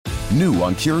New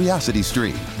on Curiosity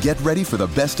Stream. Get ready for the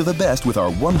best of the best with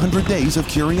our 100 Days of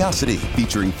Curiosity,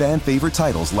 featuring fan-favorite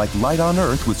titles like Light on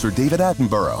Earth with Sir David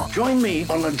Attenborough. Join me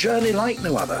on a journey like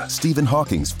no other. Stephen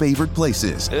Hawking's favorite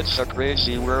places. It's a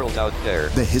crazy world out there.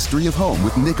 The History of Home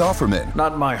with Nick Offerman.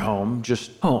 Not my home,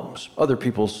 just homes. Other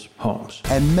people's homes.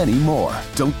 And many more.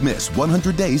 Don't miss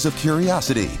 100 Days of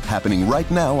Curiosity, happening right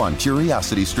now on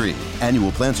Curiosity Stream.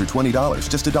 Annual plans are $20,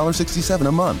 just $1.67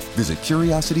 a month. Visit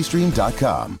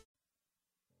curiositystream.com.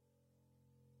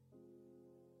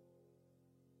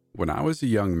 When I was a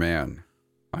young man,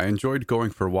 I enjoyed going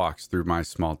for walks through my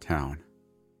small town.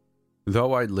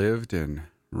 Though I lived in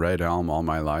Red Elm all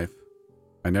my life,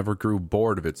 I never grew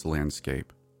bored of its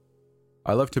landscape.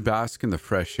 I loved to bask in the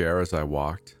fresh air as I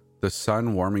walked, the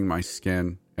sun warming my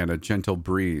skin and a gentle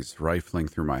breeze rifling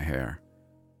through my hair.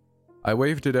 I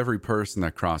waved at every person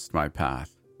that crossed my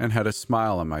path and had a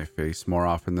smile on my face more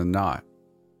often than not.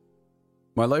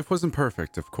 My life wasn't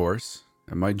perfect, of course,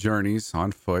 and my journeys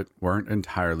on foot weren't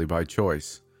entirely by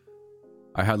choice.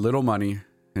 I had little money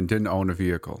and didn't own a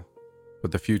vehicle,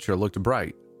 but the future looked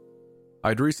bright.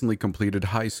 I'd recently completed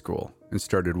high school and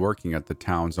started working at the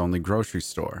town's only grocery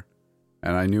store,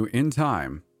 and I knew in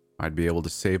time I'd be able to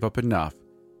save up enough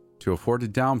to afford a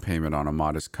down payment on a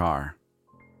modest car.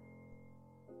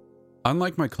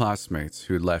 Unlike my classmates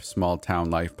who'd left small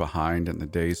town life behind in the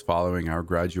days following our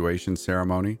graduation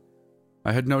ceremony,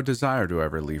 I had no desire to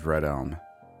ever leave Red Elm.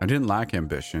 I didn't lack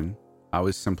ambition. I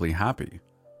was simply happy.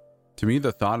 To me,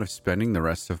 the thought of spending the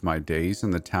rest of my days in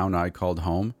the town I called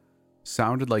home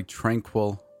sounded like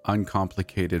tranquil,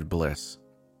 uncomplicated bliss.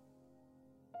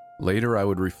 Later, I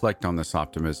would reflect on this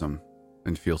optimism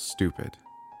and feel stupid.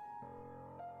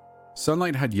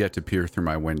 Sunlight had yet to peer through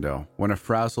my window when a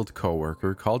frazzled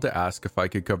coworker called to ask if I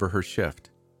could cover her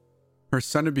shift. Her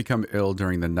son had become ill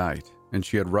during the night, and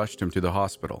she had rushed him to the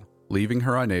hospital, leaving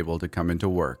her unable to come into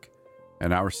work,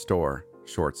 and our store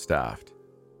short-staffed.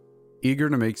 Eager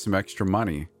to make some extra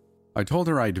money, I told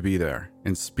her I'd be there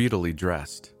and speedily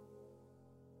dressed.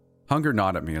 Hunger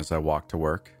gnawed at me as I walked to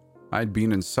work. I'd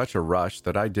been in such a rush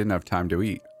that I didn't have time to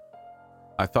eat.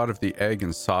 I thought of the egg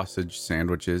and sausage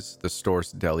sandwiches the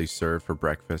store's deli served for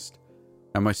breakfast,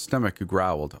 and my stomach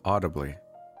growled audibly.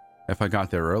 If I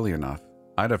got there early enough,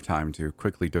 I'd have time to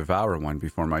quickly devour one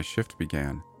before my shift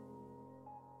began.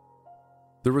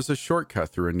 There was a shortcut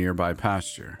through a nearby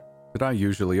pasture that I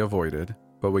usually avoided,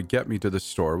 but would get me to the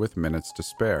store with minutes to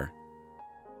spare.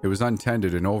 It was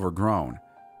untended and overgrown,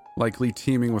 likely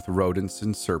teeming with rodents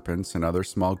and serpents and other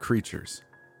small creatures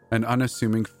an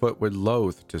unassuming foot would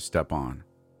loathe to step on.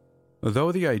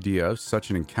 Though the idea of such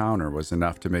an encounter was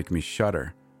enough to make me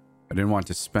shudder, I didn't want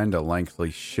to spend a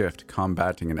lengthy shift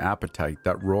combating an appetite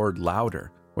that roared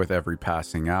louder with every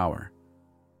passing hour.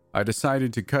 I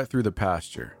decided to cut through the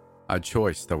pasture, a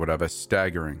choice that would have a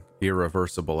staggering,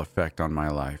 irreversible effect on my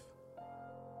life.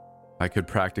 I could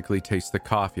practically taste the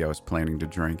coffee I was planning to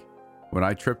drink when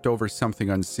I tripped over something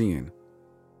unseen.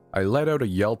 I let out a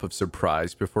yelp of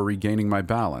surprise before regaining my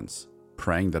balance,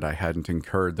 praying that I hadn't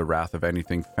incurred the wrath of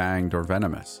anything fanged or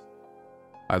venomous.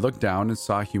 I looked down and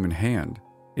saw a human hand,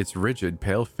 its rigid,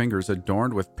 pale fingers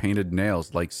adorned with painted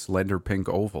nails like slender pink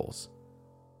ovals.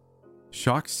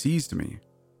 Shock seized me.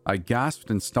 I gasped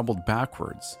and stumbled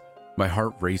backwards, my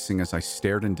heart racing as I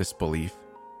stared in disbelief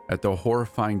at the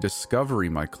horrifying discovery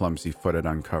my clumsy foot had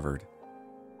uncovered.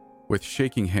 With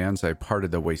shaking hands, I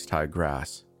parted the waist-high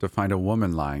grass to find a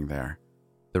woman lying there,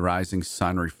 the rising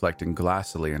sun reflecting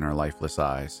glassily in her lifeless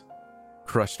eyes.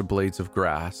 Crushed blades of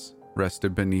grass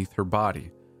rested beneath her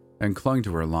body and clung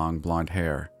to her long blonde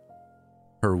hair.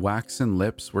 Her waxen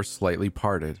lips were slightly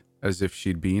parted, as if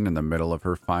she'd been in the middle of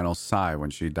her final sigh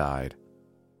when she died.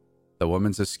 The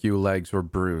woman's askew legs were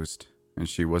bruised, and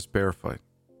she was barefoot,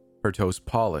 her toes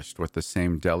polished with the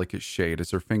same delicate shade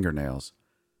as her fingernails.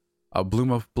 A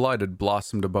bloom of blood had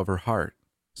blossomed above her heart,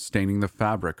 staining the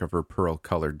fabric of her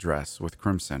pearl-colored dress with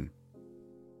crimson.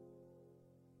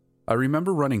 I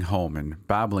remember running home and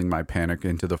babbling my panic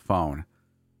into the phone.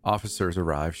 Officers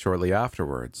arrived shortly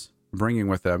afterwards, bringing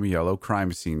with them yellow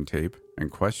crime scene tape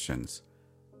and questions.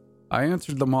 I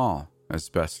answered them all, as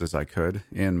best as I could,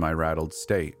 in my rattled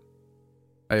state.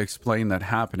 I explained that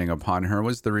happening upon her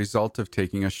was the result of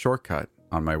taking a shortcut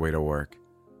on my way to work,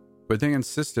 but they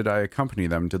insisted I accompany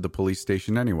them to the police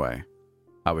station anyway.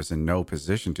 I was in no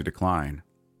position to decline.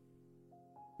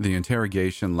 The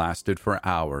interrogation lasted for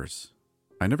hours.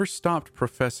 I never stopped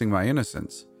professing my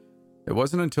innocence. It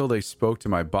wasn't until they spoke to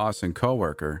my boss and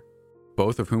coworker,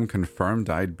 both of whom confirmed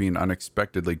I'd been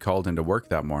unexpectedly called into work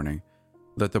that morning,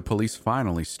 that the police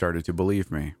finally started to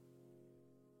believe me.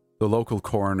 The local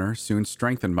coroner soon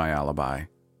strengthened my alibi.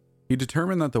 He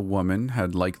determined that the woman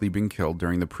had likely been killed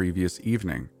during the previous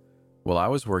evening, while I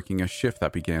was working a shift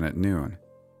that began at noon.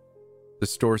 The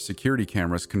store's security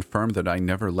cameras confirmed that I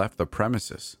never left the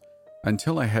premises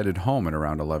until I headed home at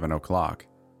around 11 o'clock,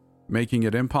 making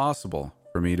it impossible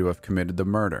for me to have committed the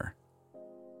murder.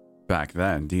 Back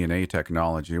then, DNA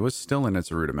technology was still in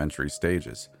its rudimentary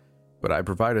stages, but I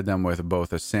provided them with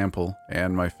both a sample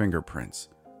and my fingerprints,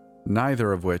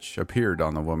 neither of which appeared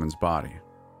on the woman's body.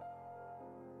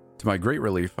 To my great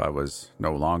relief, I was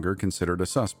no longer considered a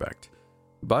suspect,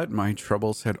 but my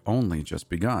troubles had only just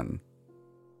begun.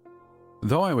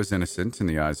 Though I was innocent in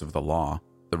the eyes of the law,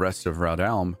 the rest of Red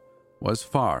Elm was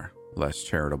far less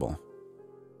charitable.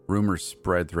 Rumors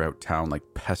spread throughout town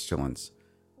like pestilence.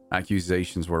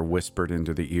 Accusations were whispered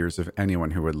into the ears of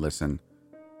anyone who would listen.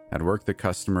 At work, the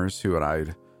customers who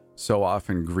I'd so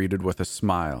often greeted with a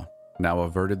smile now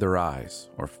averted their eyes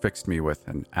or fixed me with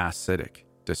an acidic,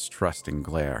 distrusting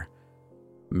glare.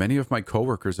 Many of my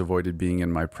coworkers avoided being in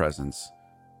my presence,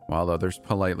 while others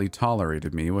politely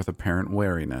tolerated me with apparent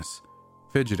wariness,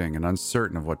 fidgeting and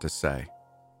uncertain of what to say.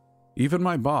 Even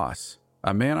my boss,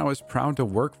 a man I was proud to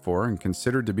work for and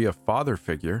considered to be a father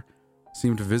figure,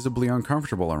 seemed visibly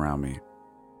uncomfortable around me.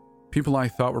 People I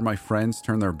thought were my friends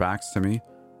turned their backs to me,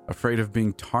 afraid of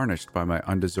being tarnished by my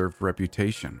undeserved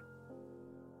reputation.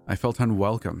 I felt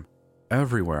unwelcome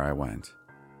everywhere I went.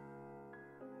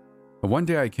 One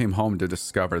day I came home to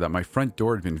discover that my front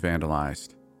door had been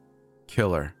vandalized.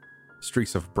 Killer.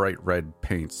 Streaks of bright red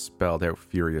paint spelled out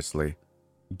furiously.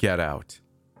 Get out.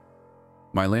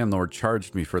 My landlord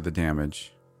charged me for the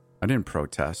damage. I didn't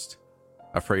protest,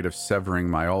 afraid of severing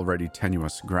my already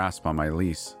tenuous grasp on my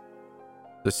lease.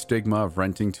 The stigma of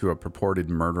renting to a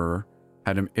purported murderer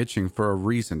had him itching for a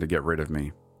reason to get rid of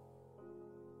me.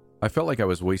 I felt like I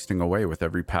was wasting away with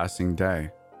every passing day.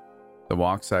 The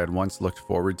walks I had once looked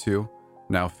forward to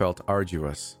now felt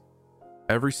arduous.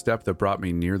 Every step that brought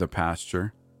me near the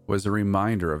pasture was a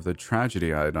reminder of the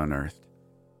tragedy I had unearthed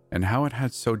and how it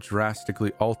had so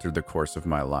drastically altered the course of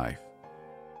my life.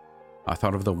 I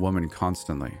thought of the woman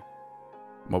constantly.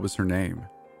 What was her name?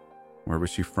 Where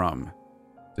was she from?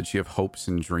 Did she have hopes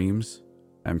and dreams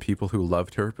and people who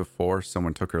loved her before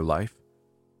someone took her life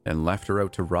and left her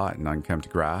out to rot in unkempt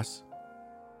grass?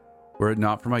 Were it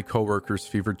not for my coworker's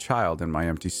fevered child and my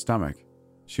empty stomach,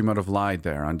 she might have lied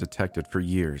there undetected for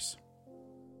years.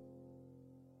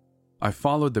 I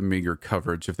followed the meager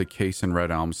coverage of the case in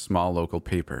Red Elm's small local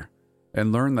paper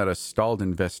and learned that a stalled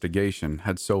investigation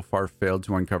had so far failed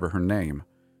to uncover her name,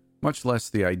 much less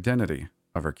the identity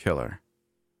of her killer.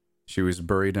 She was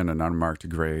buried in an unmarked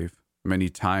grave. Many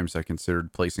times I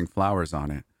considered placing flowers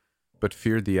on it, but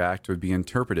feared the act would be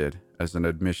interpreted as an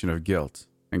admission of guilt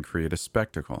and create a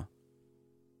spectacle.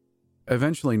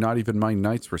 Eventually, not even my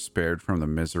nights were spared from the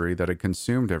misery that had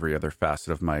consumed every other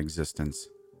facet of my existence.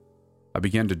 I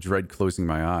began to dread closing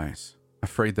my eyes,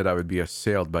 afraid that I would be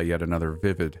assailed by yet another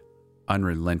vivid,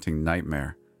 unrelenting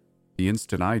nightmare the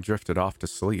instant I drifted off to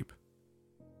sleep.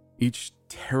 Each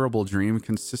terrible dream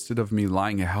consisted of me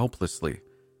lying helplessly,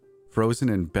 frozen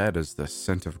in bed as the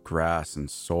scent of grass and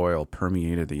soil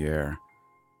permeated the air.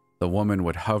 The woman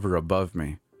would hover above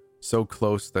me, so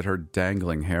close that her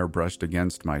dangling hair brushed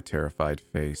against my terrified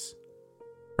face.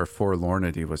 Her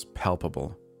forlornity was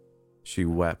palpable. She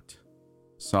wept,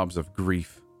 sobs of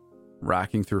grief,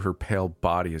 racking through her pale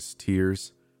body as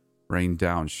tears rained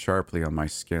down sharply on my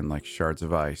skin like shards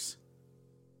of ice.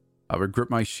 I would grip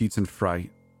my sheets in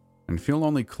fright and feel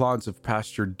only clods of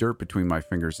pastured dirt between my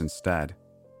fingers instead.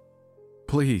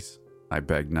 Please, I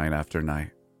begged night after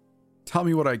night, tell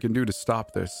me what I can do to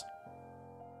stop this.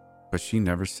 But she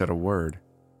never said a word.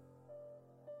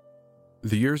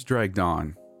 The years dragged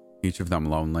on, each of them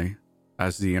lonely.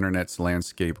 As the internet's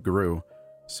landscape grew,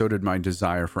 so did my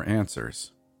desire for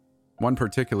answers. One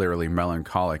particularly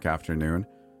melancholic afternoon,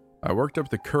 I worked up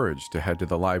the courage to head to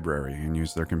the library and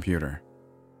use their computer.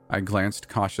 I glanced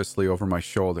cautiously over my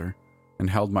shoulder and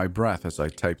held my breath as I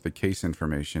typed the case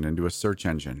information into a search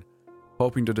engine,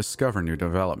 hoping to discover new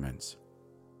developments.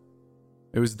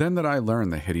 It was then that I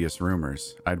learned the hideous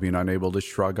rumors I'd been unable to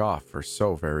shrug off for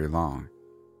so very long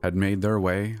had made their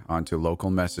way onto local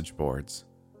message boards,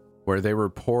 where they were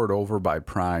pored over by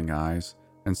prying eyes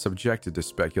and subjected to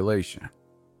speculation.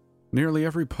 Nearly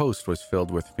every post was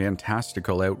filled with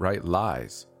fantastical outright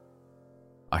lies.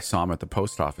 I saw him at the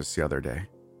post office the other day.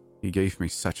 He gave me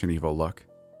such an evil look.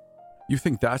 You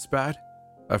think that's bad?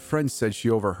 A friend said she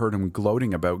overheard him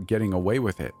gloating about getting away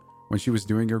with it when she was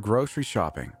doing her grocery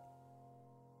shopping.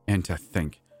 And to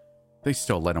think, they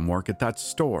still let him work at that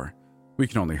store. We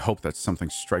can only hope that something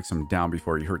strikes him down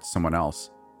before he hurts someone else,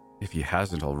 if he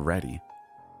hasn't already.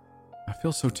 I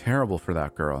feel so terrible for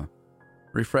that girl.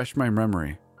 Refresh my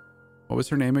memory. What was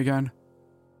her name again?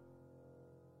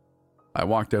 I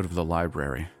walked out of the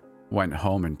library, went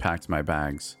home and packed my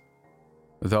bags.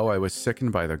 Though I was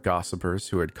sickened by the gossipers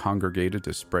who had congregated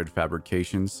to spread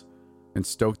fabrications and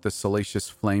stoke the salacious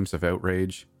flames of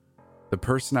outrage, the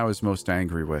person I was most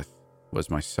angry with was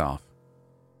myself.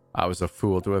 I was a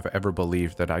fool to have ever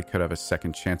believed that I could have a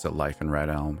second chance at life in Red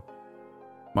Elm.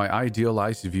 My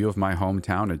idealized view of my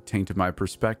hometown had tainted my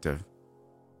perspective.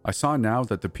 I saw now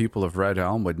that the people of Red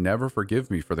Elm would never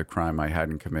forgive me for the crime I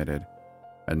hadn't committed,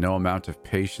 and no amount of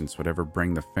patience would ever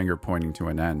bring the finger pointing to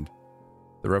an end.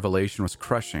 The revelation was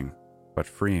crushing, but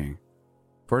freeing,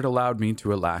 for it allowed me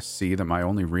to at last see that my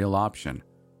only real option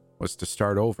was to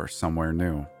start over somewhere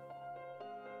new.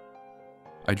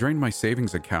 I drained my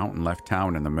savings account and left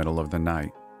town in the middle of the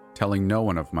night, telling no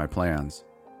one of my plans.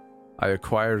 I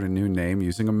acquired a new name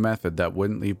using a method that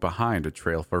wouldn't leave behind a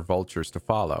trail for vultures to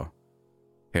follow.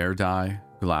 Hair dye,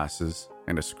 glasses,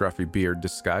 and a scruffy beard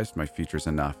disguised my features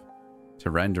enough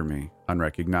to render me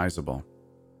unrecognizable.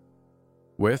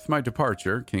 With my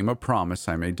departure came a promise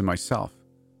I made to myself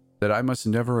that I must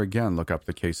never again look up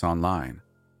the case online.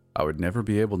 I would never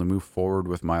be able to move forward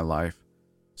with my life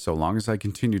so long as I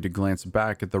continued to glance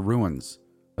back at the ruins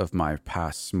of my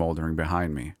past smoldering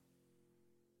behind me.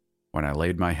 When I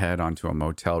laid my head onto a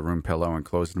motel room pillow and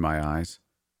closed my eyes,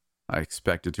 I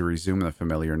expected to resume the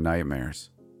familiar nightmares.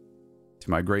 To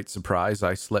my great surprise,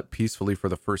 I slept peacefully for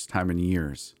the first time in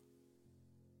years.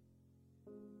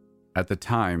 At the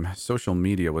time, social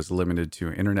media was limited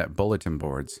to internet bulletin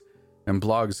boards and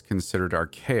blogs considered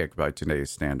archaic by today's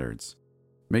standards,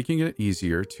 making it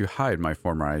easier to hide my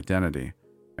former identity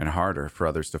and harder for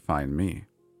others to find me.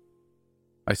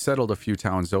 I settled a few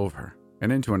towns over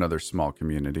and into another small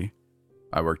community.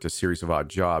 I worked a series of odd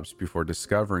jobs before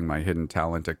discovering my hidden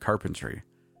talent at carpentry.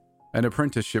 An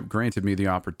apprenticeship granted me the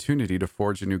opportunity to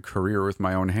forge a new career with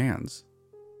my own hands.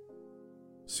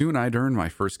 Soon I'd earned my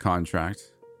first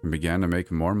contract and began to make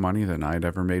more money than I'd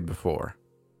ever made before.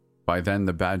 By then,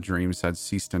 the bad dreams had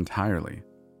ceased entirely.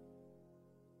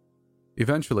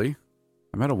 Eventually,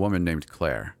 I met a woman named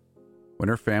Claire when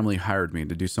her family hired me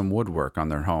to do some woodwork on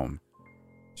their home.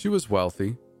 She was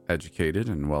wealthy, educated,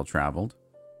 and well-traveled.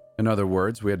 In other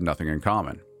words, we had nothing in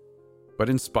common. But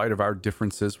in spite of our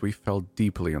differences, we fell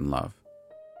deeply in love.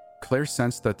 Claire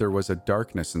sensed that there was a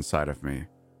darkness inside of me,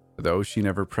 though she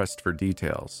never pressed for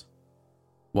details.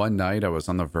 One night, I was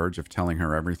on the verge of telling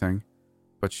her everything,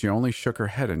 but she only shook her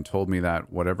head and told me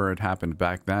that whatever had happened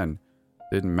back then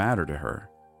didn't matter to her.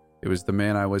 It was the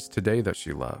man I was today that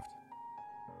she loved.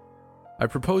 I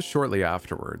proposed shortly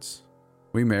afterwards.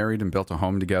 We married and built a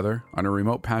home together on a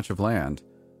remote patch of land.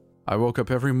 I woke up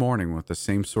every morning with the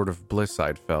same sort of bliss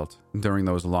I'd felt during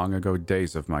those long ago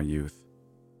days of my youth.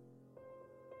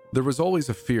 There was always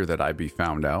a fear that I'd be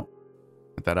found out,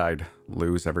 that I'd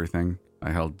lose everything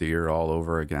I held dear all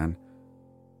over again.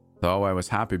 Though I was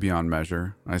happy beyond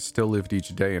measure, I still lived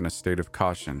each day in a state of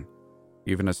caution,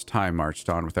 even as time marched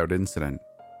on without incident.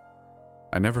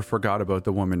 I never forgot about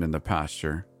the woman in the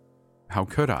pasture. How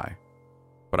could I?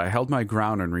 But I held my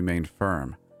ground and remained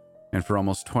firm, and for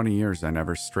almost 20 years I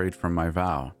never strayed from my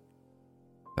vow.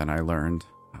 Then I learned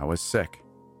I was sick.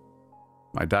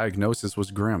 My diagnosis was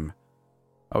grim.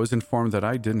 I was informed that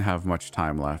I didn't have much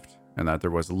time left, and that there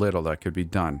was little that could be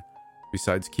done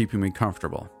besides keeping me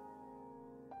comfortable.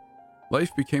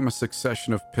 Life became a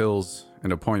succession of pills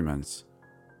and appointments.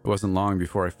 It wasn't long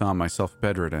before I found myself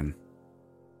bedridden.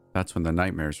 That's when the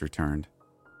nightmares returned.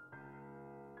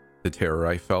 The terror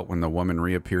I felt when the woman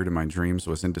reappeared in my dreams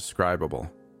was indescribable.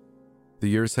 The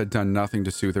years had done nothing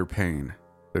to soothe her pain.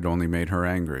 It only made her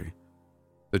angry.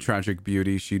 The tragic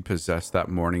beauty she'd possessed that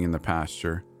morning in the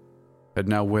pasture had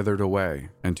now withered away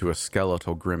into a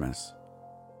skeletal grimace.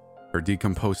 Her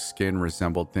decomposed skin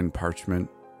resembled thin parchment,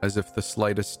 as if the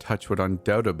slightest touch would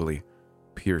undoubtedly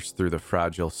pierce through the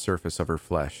fragile surface of her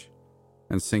flesh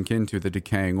and sink into the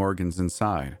decaying organs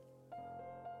inside.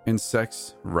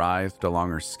 Insects writhed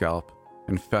along her scalp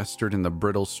and festered in the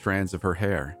brittle strands of her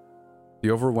hair. The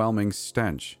overwhelming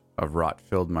stench of rot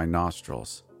filled my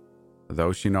nostrils.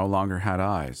 Though she no longer had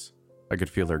eyes, I could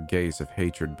feel her gaze of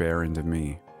hatred bear into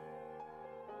me.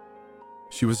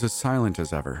 She was as silent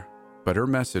as ever, but her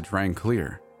message rang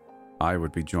clear. I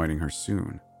would be joining her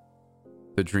soon.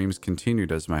 The dreams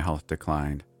continued as my health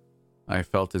declined. I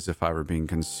felt as if I were being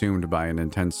consumed by an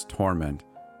intense torment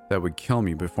that would kill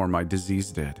me before my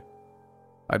disease did.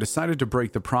 I decided to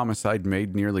break the promise I'd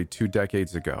made nearly 2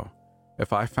 decades ago.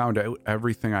 If I found out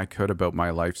everything I could about my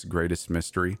life's greatest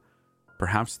mystery,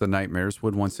 perhaps the nightmares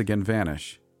would once again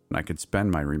vanish, and I could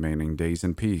spend my remaining days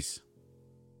in peace.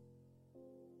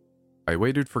 I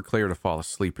waited for Claire to fall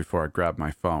asleep before I grabbed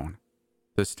my phone.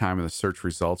 This time the search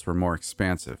results were more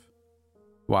expansive.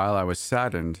 While I was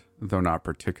saddened, though not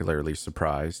particularly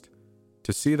surprised,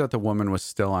 to see that the woman was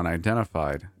still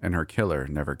unidentified and her killer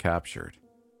never captured.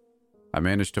 I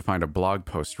managed to find a blog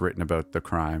post written about the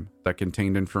crime that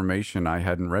contained information I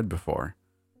hadn't read before.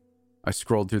 I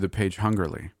scrolled through the page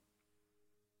hungrily.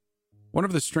 One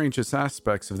of the strangest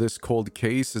aspects of this cold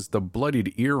case is the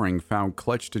bloodied earring found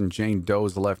clutched in Jane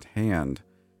Doe's left hand.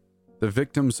 The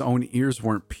victim's own ears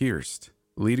weren't pierced,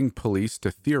 leading police to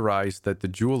theorize that the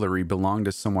jewelry belonged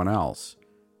to someone else.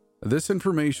 This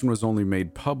information was only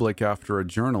made public after a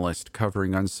journalist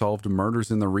covering unsolved murders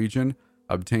in the region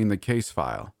obtained the case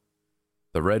file.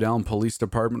 The Red Elm Police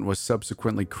Department was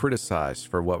subsequently criticized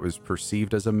for what was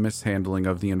perceived as a mishandling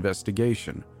of the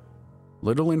investigation.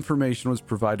 Little information was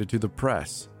provided to the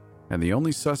press, and the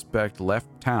only suspect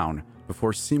left town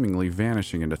before seemingly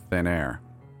vanishing into thin air.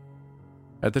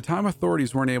 At the time,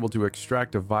 authorities weren't able to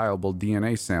extract a viable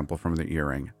DNA sample from the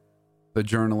earring. The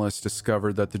journalists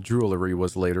discovered that the jewelry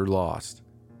was later lost,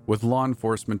 with law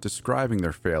enforcement describing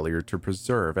their failure to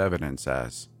preserve evidence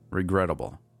as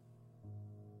regrettable.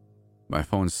 My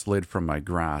phone slid from my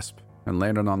grasp and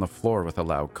landed on the floor with a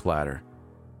loud clatter.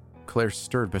 Claire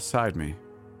stirred beside me.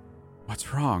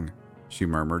 "What's wrong?" she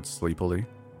murmured sleepily.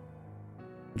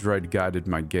 Dread guided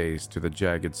my gaze to the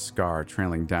jagged scar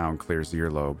trailing down Claire's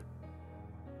earlobe.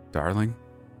 "Darling?"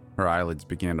 Her eyelids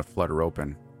began to flutter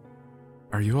open.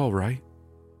 "Are you all right?"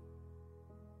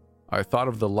 I thought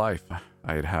of the life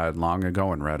I had had long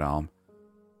ago in Red Elm.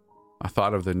 I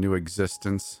thought of the new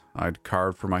existence I'd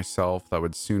carved for myself that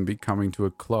would soon be coming to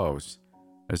a close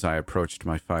as I approached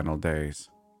my final days.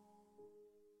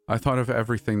 I thought of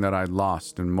everything that I'd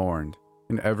lost and mourned,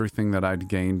 and everything that I'd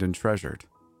gained and treasured.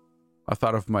 I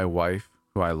thought of my wife,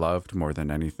 who I loved more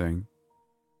than anything,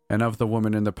 and of the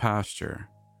woman in the pasture,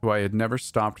 who I had never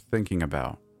stopped thinking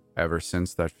about ever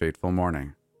since that fateful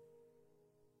morning.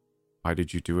 "Why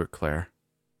did you do it, Claire?"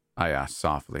 I asked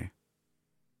softly.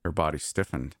 Her body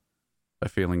stiffened. A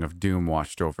feeling of doom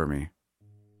washed over me.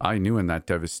 I knew in that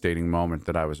devastating moment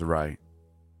that I was right.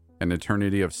 An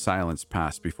eternity of silence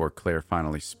passed before Claire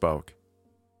finally spoke.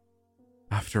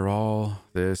 "After all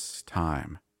this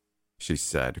time," she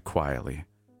said quietly,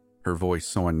 her voice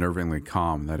so unnervingly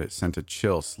calm that it sent a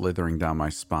chill slithering down my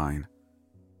spine.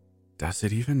 "Does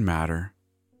it even matter?"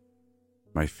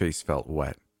 My face felt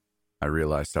wet. I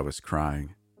realized I was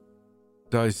crying.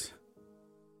 Does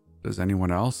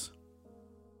anyone else?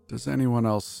 Does anyone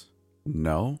else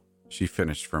know?" she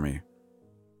finished for me.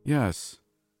 "Yes,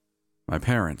 my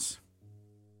parents."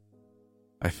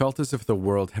 I felt as if the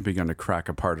world had begun to crack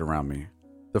apart around me.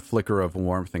 The flicker of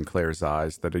warmth in Claire's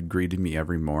eyes that had greeted me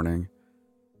every morning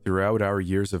throughout our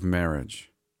years of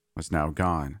marriage was now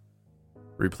gone,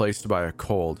 replaced by a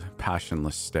cold,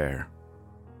 passionless stare.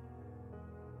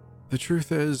 "The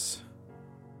truth is,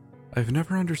 I've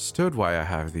never understood why I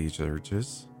have these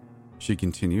urges," she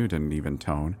continued in an even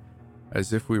tone,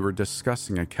 as if we were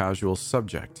discussing a casual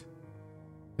subject.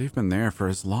 "They've been there for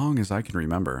as long as I can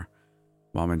remember.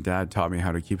 Mom and Dad taught me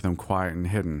how to keep them quiet and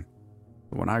hidden,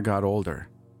 but when I got older,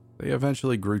 they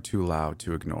eventually grew too loud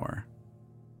to ignore."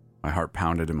 My heart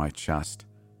pounded in my chest.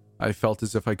 I felt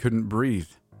as if I couldn't breathe.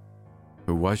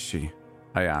 "Who was she?"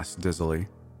 I asked dizzily.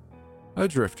 "A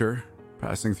drifter,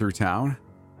 passing through town,"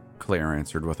 Claire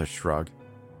answered with a shrug.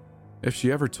 "If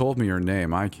she ever told me her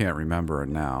name, I can't remember it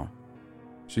now."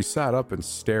 She sat up and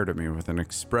stared at me with an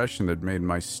expression that made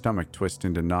my stomach twist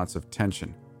into knots of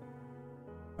tension.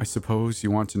 "I suppose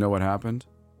you want to know what happened?"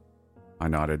 I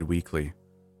nodded weakly.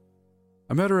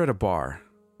 "I met her at a bar.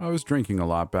 I was drinking a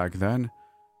lot back then.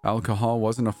 Alcohol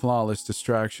wasn't a flawless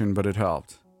distraction, but it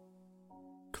helped."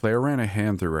 Claire ran a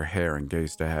hand through her hair and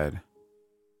gazed ahead.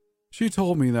 "She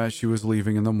told me that she was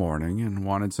leaving in the morning and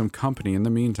wanted some company in the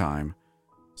meantime.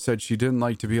 Said she didn't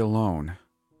like to be alone.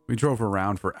 We drove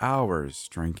around for hours,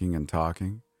 drinking and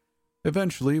talking.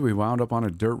 Eventually, we wound up on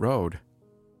a dirt road.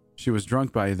 She was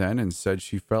drunk by then and said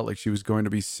she felt like she was going to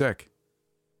be sick.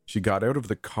 She got out of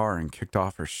the car and kicked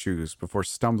off her shoes before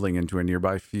stumbling into a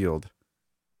nearby field.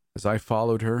 As I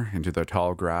followed her into the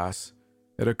tall grass,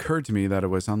 it occurred to me that it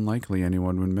was unlikely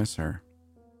anyone would miss her."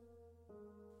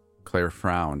 Claire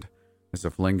frowned, as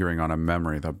if lingering on a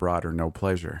memory that brought her no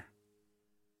pleasure.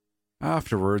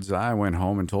 "Afterwards, I went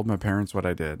home and told my parents what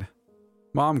I did.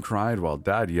 Mom cried while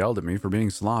Dad yelled at me for being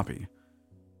sloppy.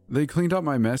 They cleaned up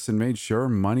my mess and made sure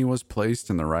money was placed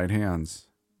in the right hands.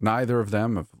 Neither of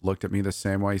them have looked at me the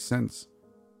same way since.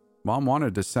 Mom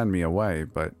wanted to send me away,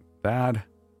 but Dad..."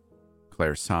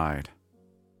 Claire sighed.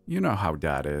 "You know how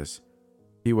Dad is.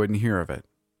 He wouldn't hear of it.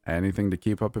 Anything to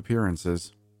keep up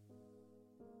appearances."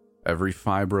 Every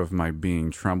fiber of my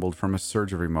being trembled from a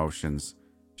surge of emotions: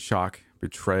 shock,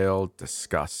 betrayal,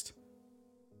 disgust.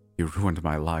 "You ruined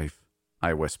my life,"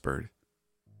 I whispered.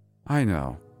 "I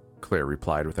know," Claire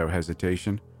replied without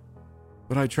hesitation,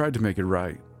 "but I tried to make it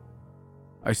right."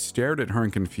 I stared at her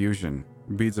in confusion.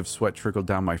 Beads of sweat trickled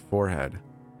down my forehead.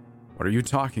 "What are you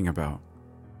talking about?"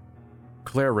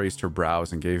 Claire raised her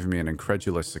brows and gave me an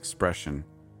incredulous expression,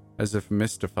 as if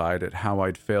mystified at how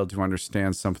I'd failed to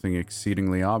understand something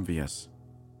exceedingly obvious.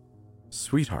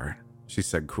 "Sweetheart," she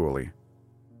said coolly,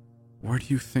 "where do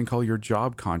you think all your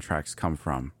job contracts come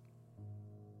from?"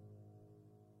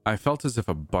 I felt as if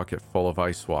a bucket full of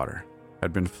ice water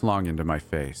had been flung into my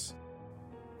face.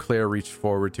 Claire reached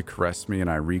forward to caress me,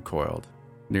 and I recoiled,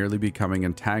 nearly becoming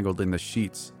entangled in the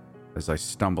sheets as I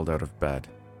stumbled out of bed.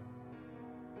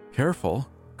 "Careful,"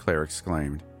 Claire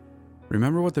exclaimed.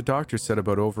 "Remember what the doctor said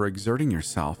about overexerting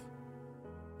yourself."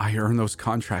 "I earned those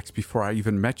contracts before I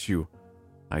even met you,"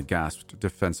 I gasped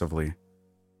defensively,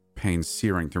 pain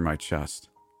searing through my chest.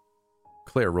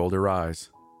 Claire rolled her eyes.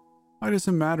 "Why does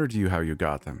it matter to you how you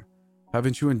got them?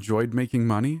 Haven't you enjoyed making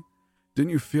money?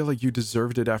 Didn't you feel like you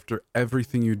deserved it after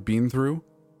everything you'd been through?"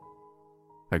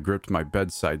 I gripped my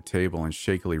bedside table and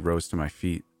shakily rose to my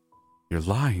feet. "You're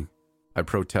lying," I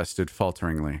protested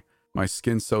falteringly, my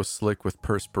skin so slick with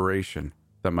perspiration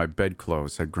that my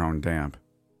bedclothes had grown damp.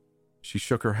 She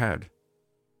shook her head.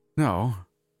 "No,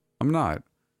 I'm not.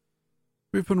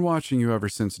 We've been watching you ever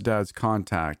since Dad's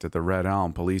contact at the Red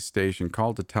Elm police station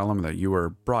called to tell him that you were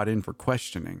brought in for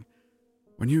questioning.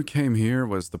 When you came here, it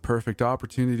was the perfect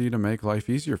opportunity to make life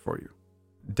easier for you.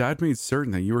 Dad made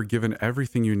certain that you were given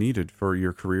everything you needed for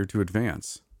your career to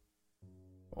advance."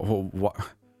 "Oh,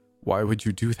 why would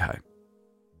you do that?"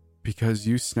 "Because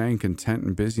you staying content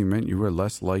and busy meant you were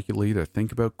less likely to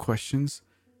think about questions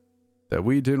that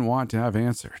we didn't want to have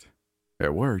answered.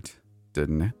 It worked,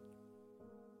 didn't it?"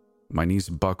 My knees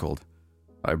buckled.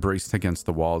 I braced against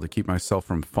the wall to keep myself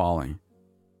from falling.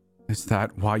 "Is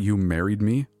that why you married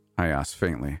me?" I asked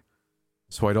faintly.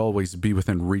 "So I'd always be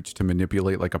within reach to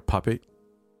manipulate like a puppet?"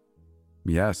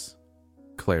 "Yes,"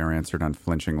 Claire answered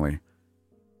unflinchingly.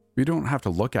 "You don't have to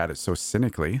look at it so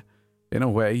cynically. In a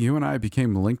way, you and I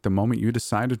became linked the moment you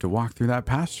decided to walk through that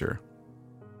pasture."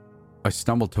 I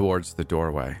stumbled towards the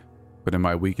doorway, but in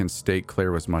my weakened state,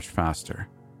 Claire was much faster.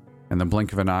 In the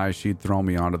blink of an eye, she'd thrown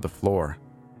me onto the floor.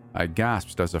 I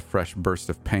gasped as a fresh burst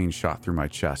of pain shot through my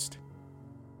chest.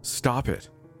 "Stop it,"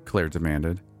 Claire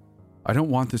demanded. "I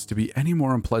don't want this to be any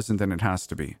more unpleasant than it has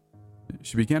to be."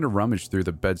 She began to rummage through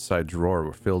the bedside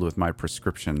drawer filled with my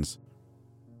prescriptions.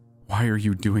 "Why are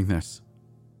you doing this?"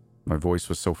 My voice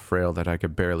was so frail that I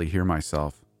could barely hear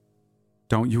myself.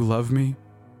 "Don't you love me?"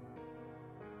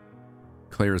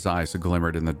 Claire's eyes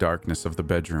glimmered in the darkness of the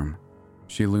bedroom.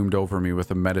 She loomed over me with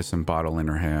a medicine bottle in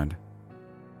her hand.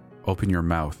 "Open your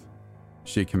mouth,"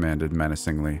 she commanded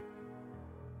menacingly.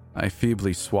 I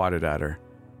feebly swatted at her,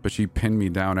 but she pinned me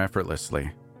down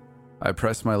effortlessly. I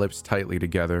pressed my lips tightly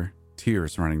together,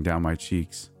 tears running down my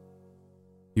cheeks.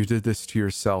 "You did this to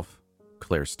yourself,"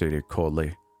 Claire stated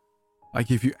coldly. "I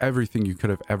gave you everything you could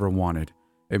have ever wanted.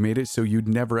 It made it so you'd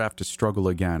never have to struggle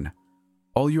again.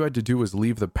 All you had to do was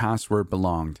leave the past where it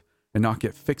belonged and not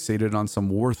get fixated on some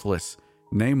worthless,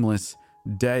 nameless,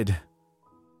 dead."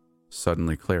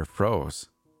 Suddenly, Claire froze.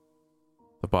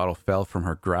 The bottle fell from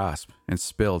her grasp and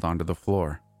spilled onto the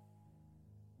floor.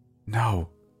 "No,"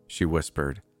 she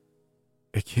whispered.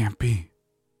 "It can't be."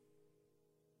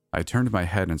 I turned my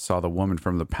head and saw the woman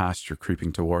from the pasture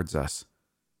creeping towards us,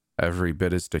 every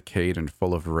bit as decayed and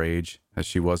full of rage as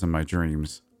she was in my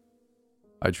dreams.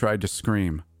 I tried to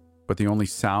scream, but the only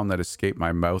sound that escaped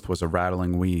my mouth was a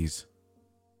rattling wheeze.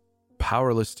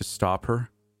 Powerless to stop her,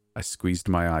 I squeezed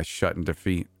my eyes shut in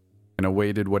defeat and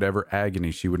awaited whatever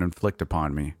agony she would inflict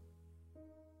upon me.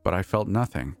 But I felt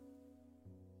nothing.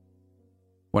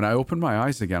 When I opened my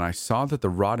eyes again, I saw that the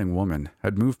rotting woman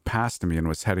had moved past me and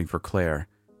was heading for Claire,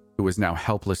 who was now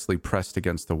helplessly pressed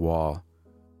against the wall,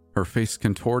 her face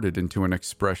contorted into an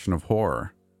expression of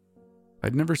horror.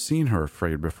 I'd never seen her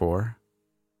afraid before.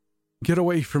 "Get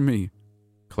away from me!"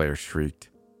 Claire shrieked.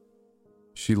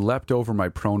 She leapt over my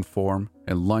prone form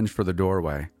and lunged for the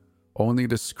doorway, only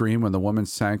to scream when the woman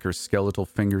sank her skeletal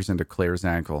fingers into Claire's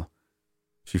ankle.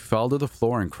 She fell to the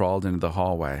floor and crawled into the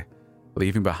hallway,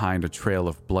 leaving behind a trail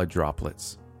of blood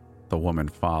droplets. The woman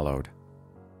followed.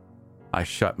 I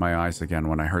shut my eyes again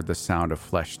when I heard the sound of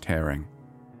flesh tearing.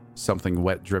 Something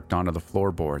wet dripped onto the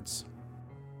floorboards.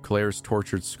 Claire's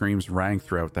tortured screams rang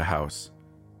throughout the house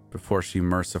before she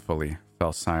mercifully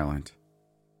fell silent.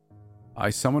 I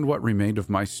summoned what remained of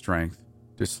my strength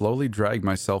to slowly drag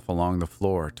myself along the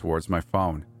floor towards my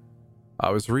phone. I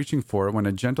was reaching for it when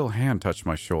a gentle hand touched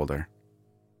my shoulder.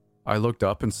 I looked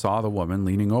up and saw the woman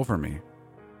leaning over me.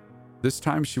 This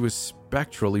time she was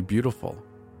spectrally beautiful.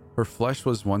 Her flesh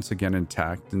was once again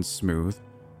intact and smooth,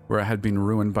 where it had been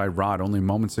ruined by rot only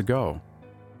moments ago,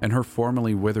 and her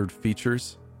formerly withered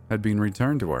features had been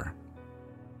returned to her.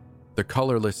 The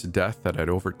colorless death that had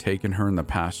overtaken her in the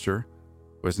pasture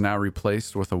was now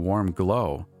replaced with a warm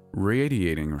glow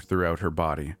radiating throughout her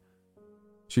body.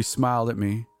 She smiled at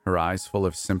me, her eyes full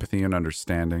of sympathy and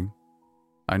understanding.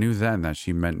 I knew then that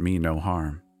she meant me no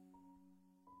harm.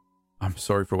 "I'm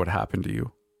sorry for what happened to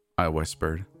you," I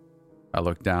whispered. I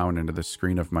looked down into the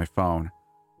screen of my phone.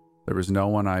 There was no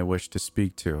one I wished to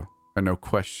speak to, and no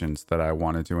questions that I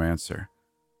wanted to answer.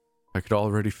 I could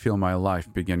already feel my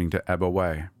life beginning to ebb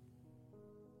away.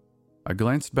 I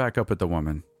glanced back up at the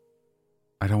woman.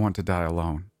 "I don't want to die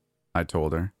alone," I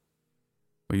told her.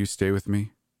 "Will you stay with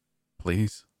me,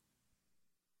 please?"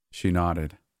 She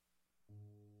nodded.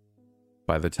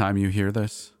 "By the time you hear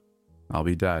this, I'll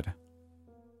be dead.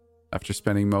 After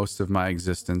spending most of my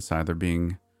existence either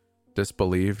being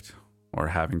disbelieved or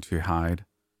having to hide,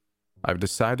 I've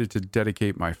decided to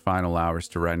dedicate my final hours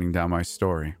to writing down my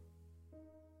story.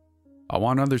 I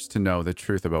want others to know the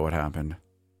truth about what happened,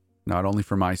 not only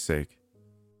for my sake,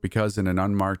 because in an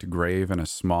unmarked grave in a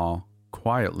small,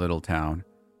 quiet little town,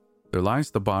 there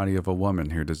lies the body of a woman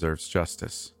who deserves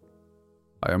justice.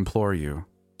 I implore you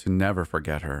to never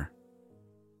forget her.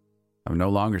 I'm no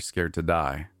longer scared to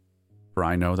die, for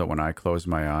I know that when I close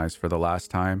my eyes for the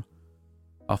last time,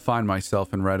 I'll find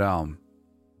myself in Red Elm.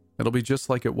 It'll be just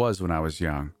like it was when I was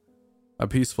young. A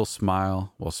peaceful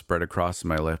smile will spread across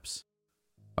my lips.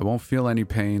 I won't feel any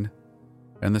pain,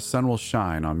 and the sun will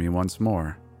shine on me once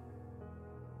more.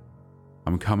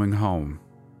 I'm coming home."